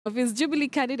Of his Jubilee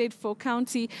candidate for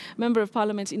County Member of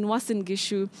Parliament in Uasin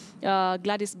Gishu,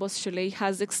 Gladys boss Shollei,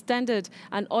 has extended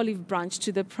an olive branch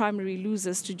to the primary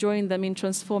losers to join them in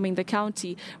transforming the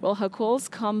county. Well, her calls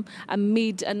come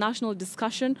amid a national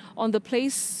discussion on the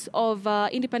place of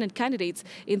independent candidates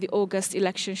in the August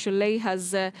election. Shollei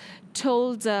has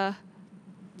told,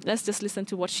 let's just listen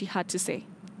to what she had to say.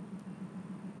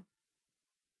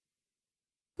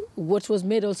 What was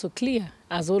made also clear,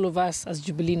 as all of us as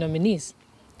Jubilee nominees,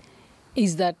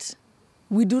 is that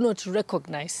we do not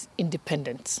recognize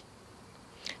independence.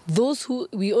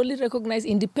 We only recognize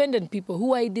independent people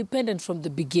who are independent from the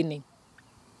beginning,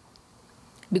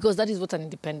 because that is what an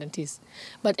independent is.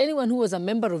 But anyone who was a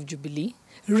member of Jubilee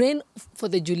ran for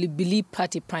the Jubilee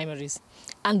party primaries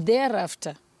and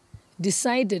thereafter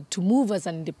decided to move as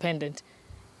an independent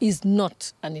is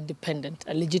not an independent,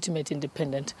 a legitimate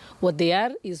independent. What they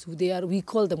are is we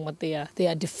call them what they are. They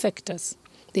are defectors.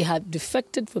 They have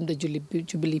defected from the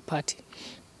Jubilee party.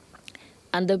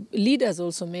 And the leaders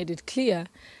also made it clear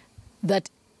that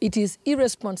it is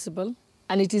irresponsible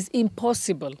and it is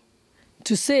impossible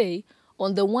to say,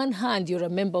 on the one hand, you're a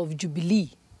member of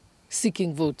Jubilee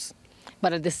seeking votes,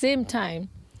 but at the same time,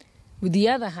 with the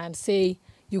other hand, say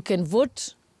you can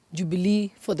vote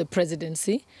Jubilee for the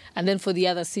presidency, and then for the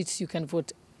other seats you can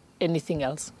vote anything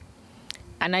else.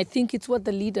 And I think it's what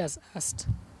the leaders asked.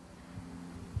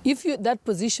 If that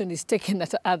position is taken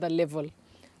at another level,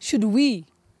 should we,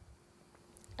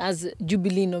 as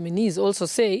Jubilee nominees, also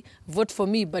say, vote for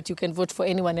me, but you can vote for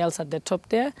anyone else at the top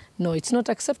there? No, it's not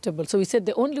acceptable. So we said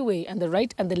the only way and the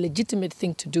right and the legitimate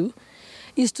thing to do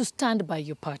is to stand by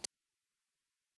your party.